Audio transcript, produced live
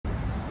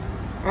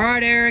All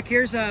right, Eric,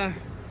 here's a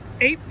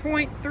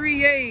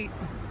 8.38.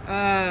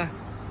 I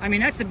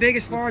mean, that's the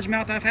biggest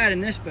largemouth I've had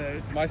in this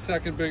boat. My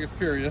second biggest,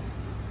 period.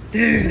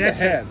 Dude, that's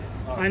head.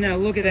 I know,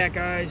 look at that,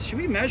 guys. Should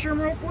we measure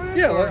him real quick?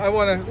 Yeah, I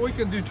want to. We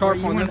can do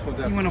tarp on this one.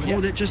 You want to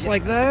hold it just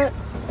like that?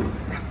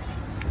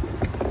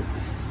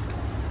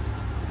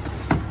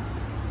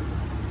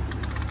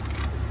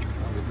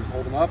 Just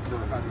hold them up, or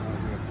how do you want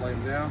to do it? Lay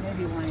them down?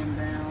 Maybe lay them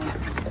down.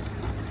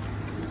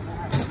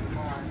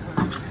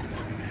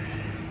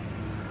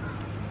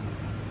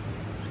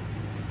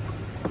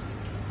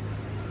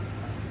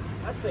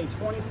 I'd say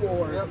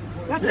 24. Yep.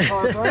 That's a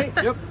tarp, right?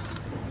 Yep.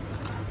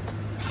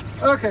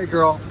 Okay,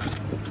 girl.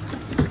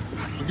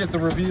 We get the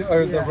review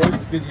or the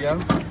ropes video.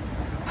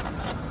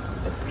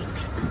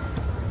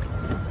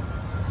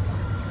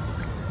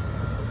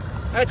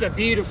 That's a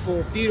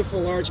beautiful,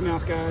 beautiful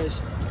largemouth,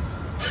 guys.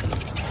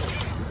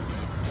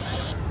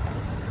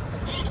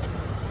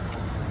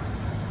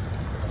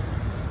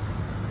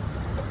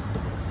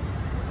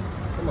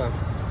 Come on.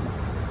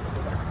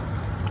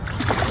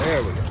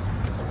 There we go.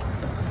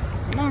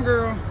 Come on,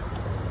 girl.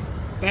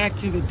 Back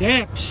to the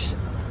depths.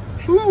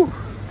 Whew.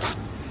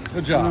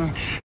 Good job.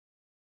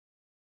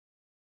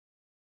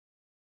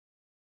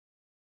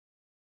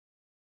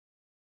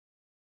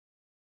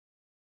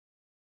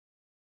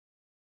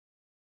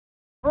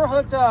 We're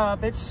hooked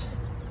up. It's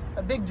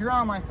a big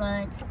drum, I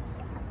think,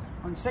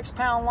 on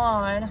 6-pound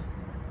line.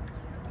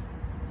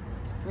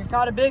 We've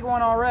caught a big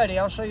one already.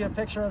 I'll show you a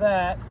picture of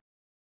that.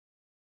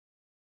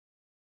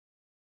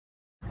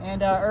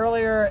 And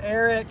earlier,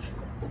 Eric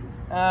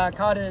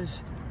caught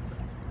his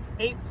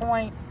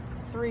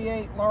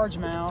 8.38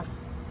 largemouth.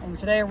 And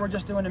today we're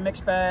just doing a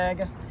mixed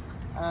bag.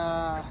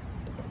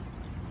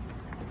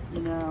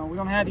 You know, we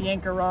don't have the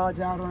anchor rods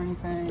out or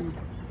anything.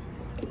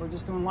 We're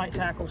just doing light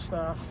tackle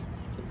stuff.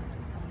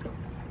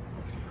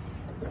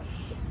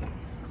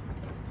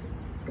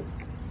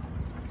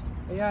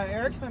 But yeah,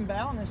 Eric's been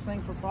battling this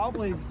thing for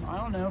probably, I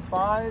don't know,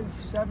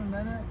 5-7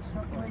 minutes,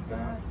 something like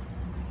that.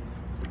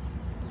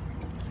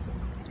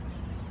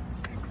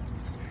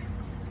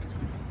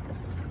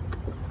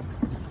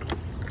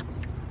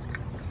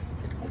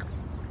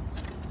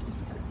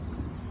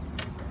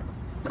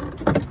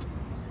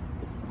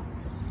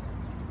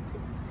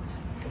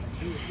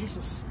 He's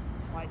just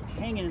like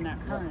hanging in that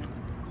current.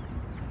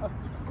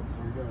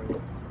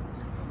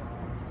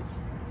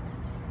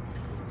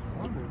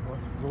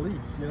 Release,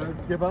 you know,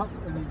 give up,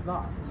 and he's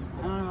not.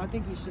 I don't know, I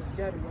think he's just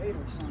dead weight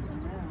or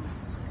something now.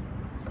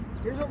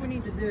 Here's what we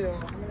need to do. I'm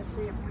going to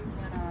see if we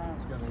can...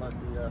 Just got to let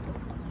the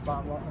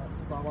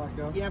spotlight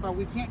go. Yeah, but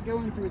we can't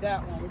go in through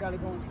that one. We got to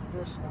go in through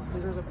this one.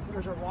 Because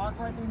there's a rock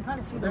right there. You can kind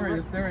of see there he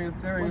is, there he is,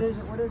 there he is.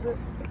 What is it?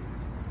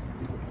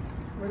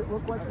 What does it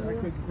look like? I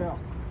couldn't tell.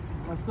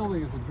 I still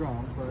think it's a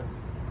drum, but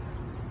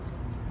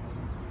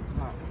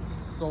not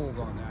sold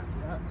on that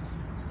yet.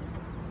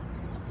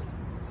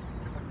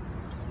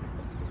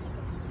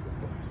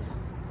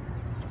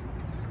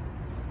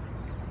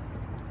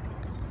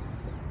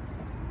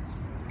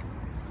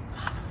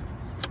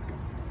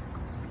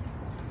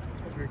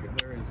 There he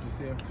is. Did you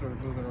see him sort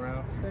of moving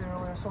around? There,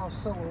 I saw a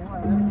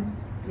silhouette.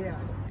 Yeah.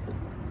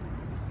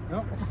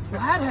 Nope. It's a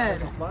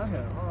flathead. It's a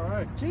flathead. All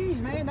right. Jeez,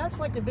 man, that's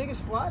like the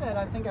biggest flathead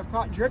I think I've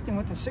caught drifting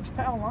with a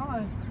 6-pound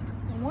line.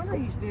 No wonder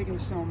he's digging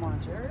so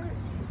much, Eric.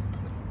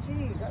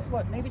 Jeez, that's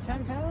what, maybe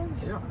 10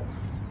 pounds? Yeah.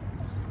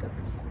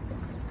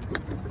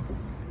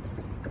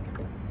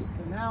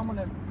 So now I'm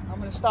gonna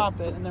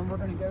stop it, and then we're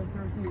gonna go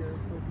through here.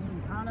 So if you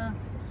can kind of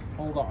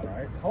hold on,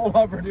 right? Hold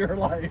on for dear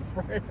life,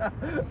 right? I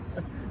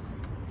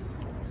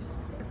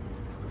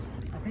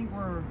think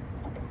we're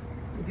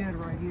good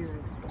right here.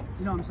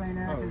 You know what I'm saying,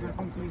 Eric? Because I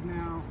think he's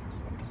now.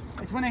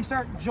 It's when they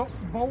start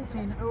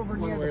bolting over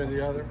one way or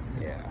the other.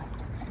 Yeah.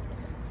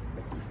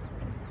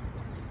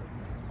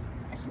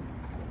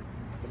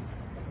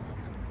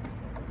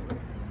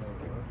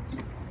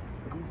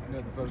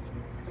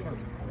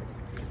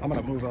 I'm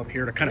gonna move up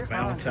here to kind of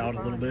balance out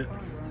a little bit.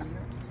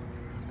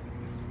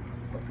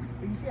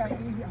 You see how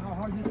easy, how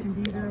hard this can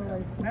be there?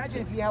 Like,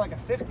 imagine if you had like a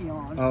 50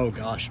 on. Oh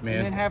gosh, man.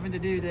 And then having to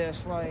do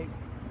this, like.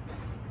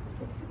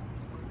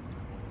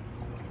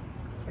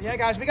 But yeah,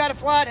 guys, we got a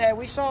flathead.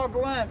 We saw a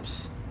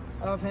glimpse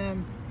of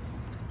him.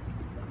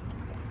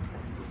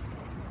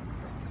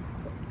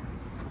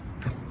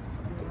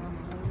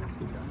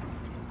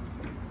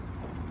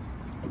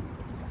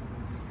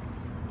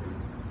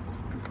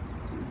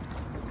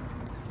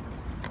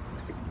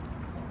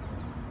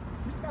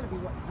 He's got to be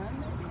what, 10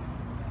 maybe?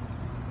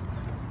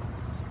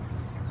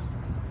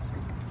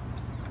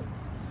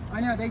 I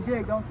know, they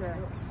dig, don't they?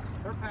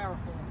 They're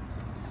powerful.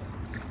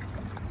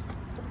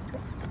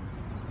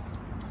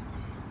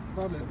 The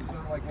problem is, it's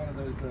sort of like one of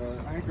those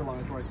anchor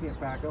lines where I can't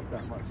back up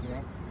that much, you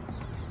know?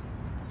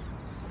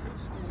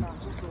 Swing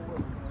out just a little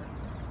bit.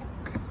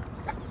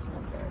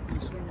 Okay, can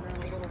you swing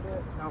around a little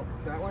bit? Out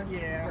that way?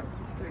 Yeah,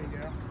 there you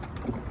go.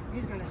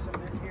 He's going to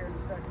submit here in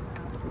a second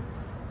now.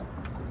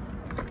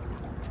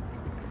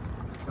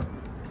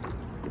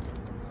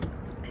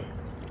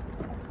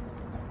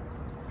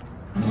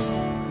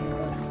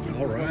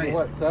 All right.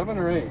 What, 7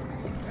 or 8?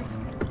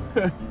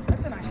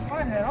 That's a nice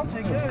flathead. I'll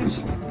take those.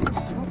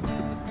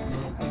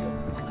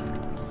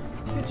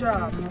 Good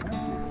job.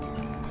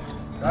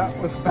 That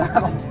was a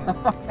battle.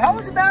 That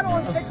was a battle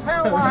on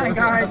 6-pound line,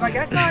 guys. Like,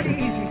 that's not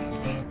easy.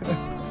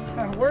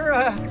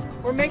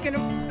 We're making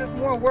it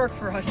more work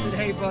for us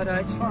today, but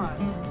it's fun.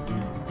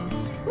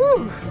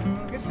 Whew.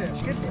 Good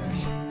fish, good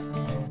fish.